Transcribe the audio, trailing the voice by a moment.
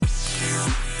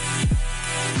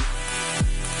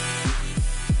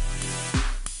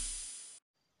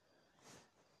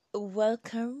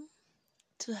Welcome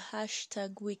to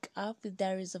 #Week Up with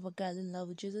Diaries of a Girl in Love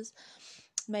with Jesus.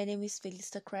 My name is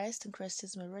Felista Christ, and Christ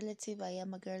is my relative. I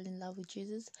am a girl in love with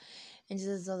Jesus, and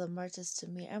Jesus is all that matters to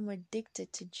me. I'm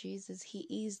addicted to Jesus.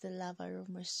 He is the lover of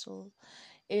my soul.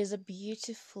 It is a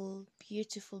beautiful,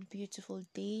 beautiful, beautiful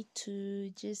day to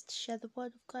just share the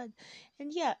word of God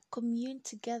and commune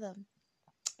together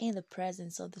in the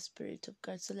presence of the Spirit of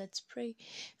God. So let's pray.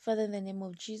 Father, in the name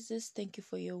of Jesus, thank you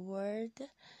for your word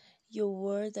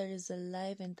that is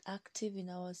alive and active in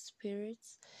our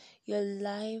spirits, your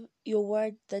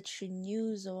word that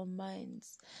renews our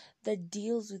minds, that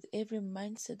deals with every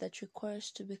mindset that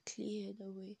requires to be cleared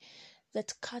away,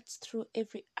 that cuts through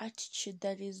every attitude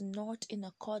that is not in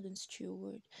accordance to your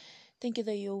word. Thank you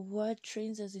that your word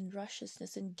trains us in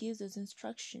righteousness and gives us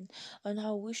instruction on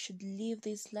how we should live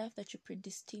this life that you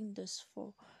predestined us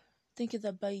for. Thank you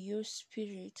that by your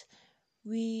Spirit,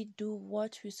 we do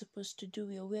what we're supposed to do,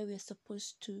 we are where we're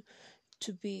supposed to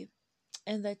be,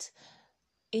 and that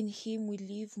in Him we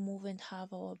live, move, and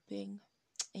have our being.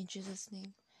 In Jesus'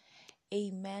 name,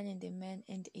 amen and amen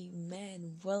and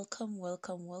amen. Welcome.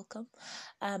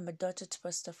 I'm a daughter to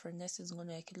Pastor Fernandez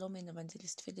Ngono and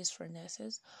Evangelist Phyllis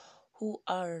Fernandez, who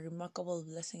are a remarkable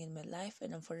blessing in my life,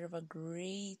 and I'm forever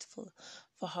grateful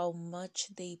for how much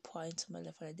they pour into my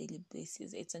life on a daily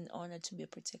basis. It's an honor to be a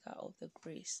partaker of the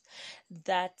grace.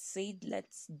 That said,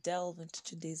 let's delve into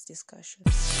today's discussion.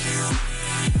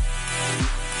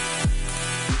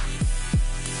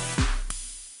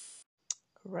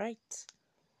 Right.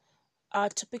 Our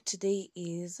topic today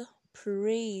is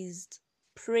praise.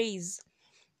 Praise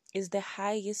is the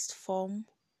highest form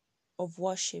of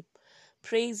worship.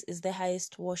 Praise is the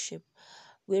highest worship.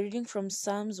 We're reading from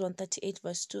Psalms 138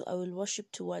 verse 2. I will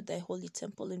worship toward thy holy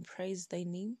temple and praise thy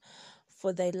name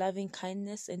for thy loving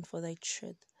kindness and for thy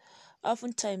truth.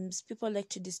 Oftentimes, people like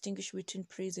to distinguish between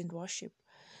praise and worship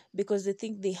because they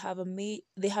think they have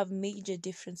major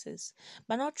differences,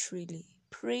 but not really.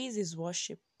 Praise is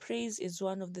worship. Praise is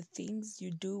one of the things you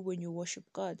do when you worship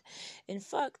God. In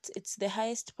fact, it's the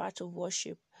highest part of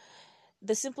worship.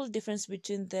 The simple difference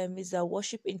between them is that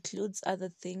worship includes other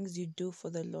things you do for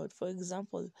the Lord. For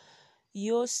example,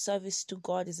 your service to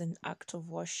God is an act of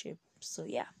worship. So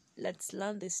let's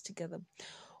learn this together.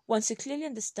 Once you clearly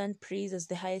understand praise as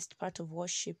the highest part of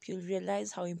worship, you'll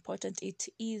realize how important it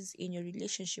is in your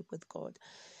relationship with God.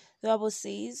 The Bible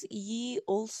says, ye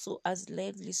also as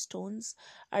lively stones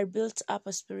are built up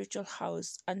a spiritual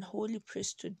house, an holy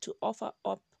priesthood, to offer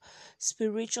up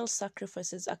spiritual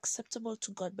sacrifices acceptable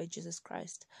to God by Jesus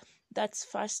Christ. That's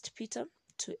 1 Peter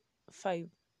 2:5.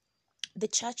 The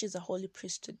church is a holy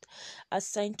priesthood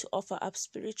assigned to offer up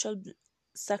spiritual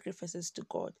sacrifices to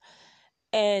God.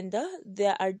 And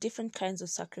there are different kinds of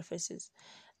sacrifices.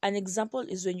 An example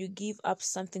is when you give up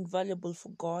something valuable for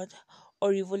God,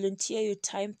 or you volunteer your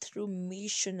time through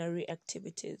missionary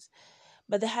activities.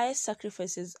 But the highest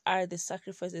sacrifices are the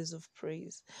sacrifices of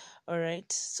praise. All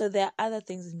right. So there are other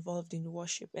things involved in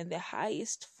worship, and the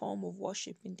highest form of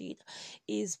worship indeed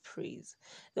is praise.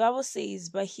 The Bible says,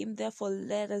 by him therefore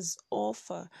let us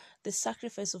offer the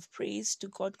sacrifice of praise to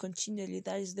God continually.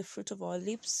 That is the fruit of our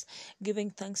lips, giving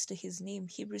thanks to his name.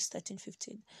 Hebrews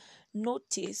 13:15.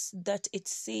 Notice that it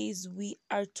says we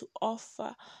are to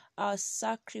offer our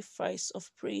sacrifice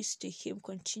of praise to him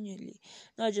continually,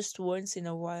 not just once in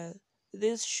a while.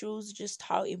 This shows just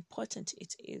how important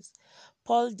it is.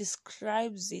 Paul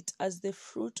describes it as the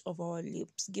fruit of our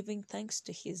lips, giving thanks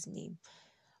to his name.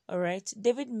 All right.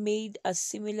 David made a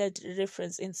similar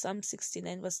reference in Psalm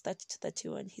 69 verse 30 to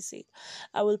 31. He said,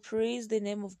 I will praise the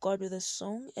name of God with a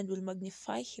song and will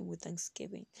magnify him with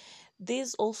thanksgiving.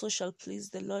 This also shall please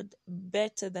the Lord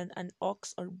better than an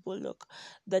ox or bullock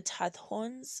that hath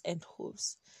horns and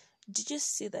hoofs. Did you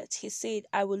see that? He said,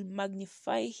 I will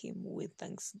magnify him with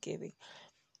thanksgiving.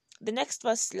 The next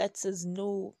verse lets us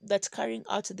know that carrying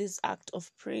out this act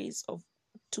of praise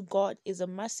to God is a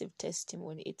massive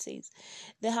testimony. It says,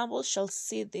 the humble shall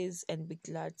see this and be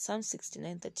glad. Psalm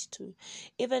 69:32.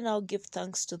 Even now give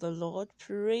thanks to the Lord.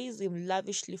 Praise him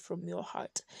lavishly from your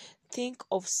heart. Think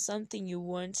of something you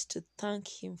want to thank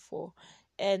him for,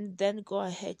 and then go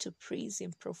ahead to praise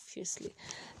him profusely.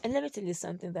 And let me tell you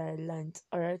something that I learned.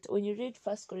 All right, when you read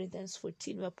 1 Corinthians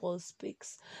 14, where Paul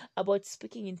speaks about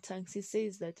speaking in tongues, he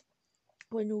says that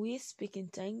when we speak in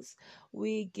tongues,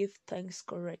 we give thanks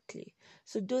correctly.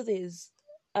 So do this.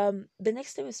 The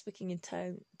next time you're speaking in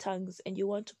tongues and you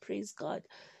want to praise God,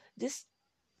 just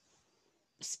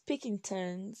speak in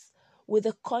tongues with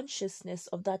the consciousness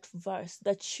of that verse,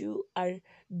 that you are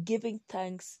giving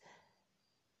thanks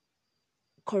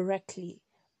correctly.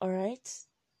 All right?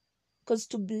 Because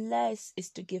to bless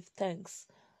is to give thanks.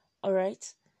 All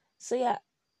right. So yeah,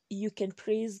 you can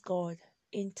praise God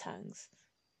in tongues.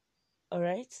 All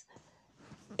right.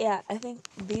 Yeah, I think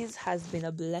this has been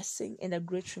a blessing and a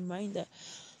great reminder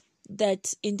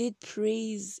that indeed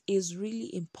praise is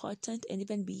really important, and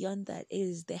even beyond that, it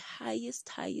is the highest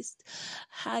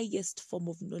form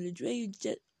of knowledge, where you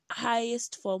just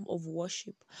highest form of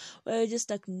worship, where you just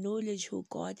acknowledge who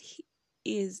God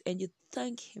is and you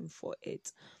thank Him for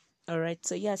it. All right.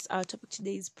 So yes, our topic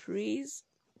today is praise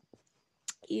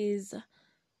is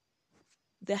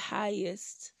the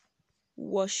highest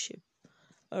worship.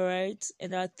 All right.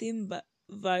 And our theme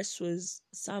verse was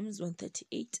Psalms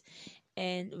 138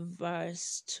 and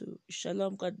verse 2.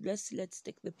 Shalom. God bless you. Let's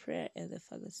take the prayer and the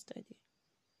further study.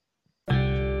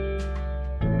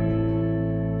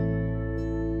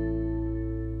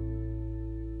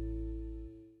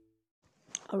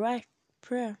 All right.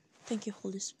 Prayer. Thank you,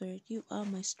 Holy Spirit. You are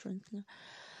my strengthener.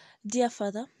 Dear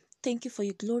Father, thank you for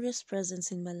your glorious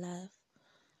presence in my life.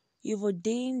 You've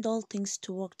ordained all things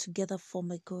to work together for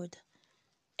my good,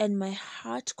 and my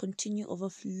heart continue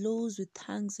overflows with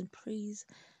thanks and praise,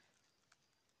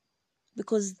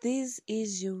 because this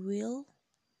is your will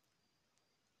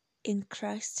in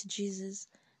Christ Jesus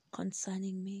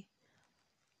concerning me.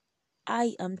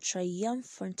 I am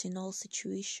triumphant in all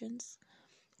situations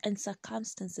and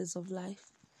circumstances of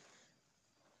life,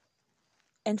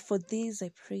 and for this I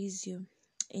praise you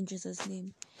in Jesus'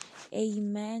 name.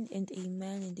 Amen and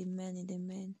amen and amen and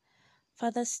amen.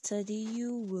 Further study,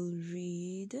 you will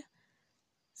read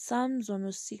Psalms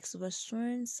 106 verse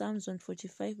 1, Psalms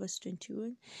 145 verse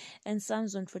 21, and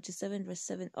Psalms 147 verse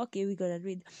 7. Okay, we gotta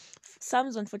read.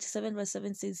 Psalms 147 verse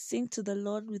 7 says, "Sing to the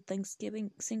Lord with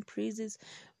thanksgiving, sing praises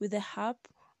with the harp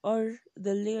or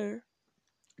the lyre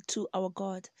to our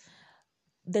God."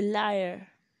 The lyre.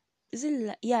 Is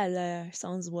it? Yeah, lyre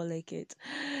sounds more like it.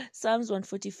 Psalms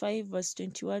 145 verse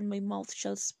 21, "My mouth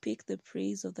shall speak the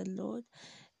praise of the Lord,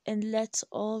 and let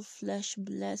all flesh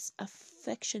bless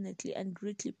affectionately and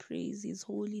greatly praise his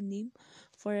holy name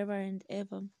forever and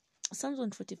ever." Psalms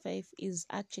 145 is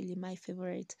actually my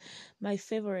favorite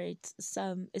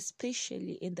psalm,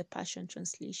 especially in the Passion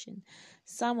Translation.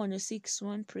 Psalm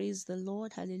 106:1, "Praise the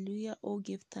Lord, hallelujah, oh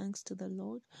give thanks to the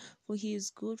Lord, for he is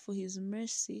good, for his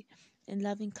mercy and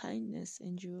loving kindness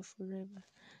endure forever."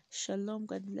 Shalom,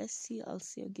 God bless you. I'll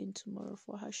see you again tomorrow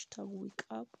for #Week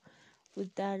Up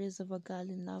with Diaries of a Girl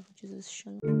in Love with Jesus.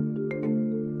 Shalom.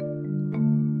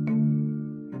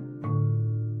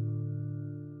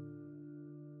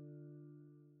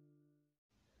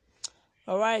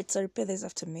 All right, so repeat this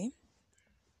after me.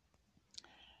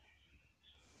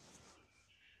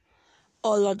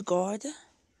 Oh Lord God,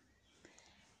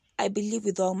 I believe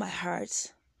with all my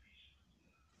heart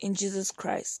in Jesus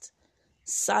Christ,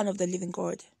 Son of the living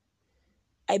God.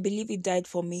 I believe he died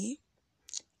for me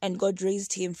and God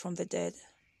raised him from the dead.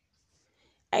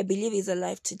 I believe he's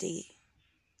alive today.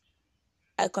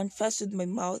 I confess with my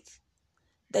mouth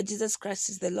that Jesus Christ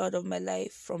is the Lord of my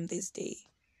life from this day.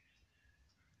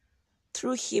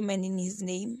 Through him and in his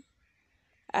name,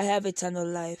 I have eternal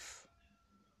life.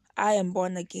 I am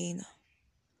born again.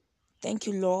 Thank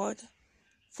you, Lord,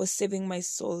 for saving my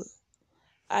soul.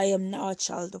 I am now a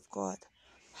child of God.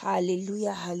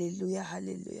 Hallelujah, hallelujah,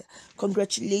 hallelujah.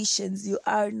 Congratulations, you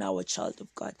are now a child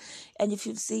of God. And if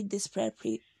you've said this prayer,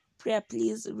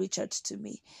 please reach out to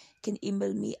me. You can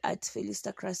email me at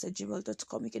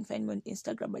felistachrist@gmail.com. You can find me on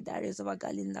Instagram at Diaries of a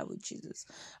Girl in Love with Jesus.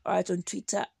 Or on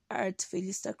Twitter at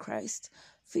felistachrist,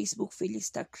 Facebook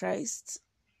felistachrist.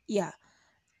 Yeah,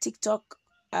 TikTok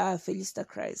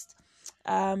felistachrist.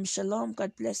 Shalom.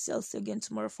 God bless you. I'll see you again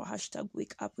tomorrow for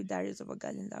 #Week Up with Diaries of a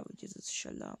Girl in Love with Jesus.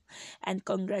 Shalom. And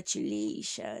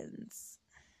congratulations.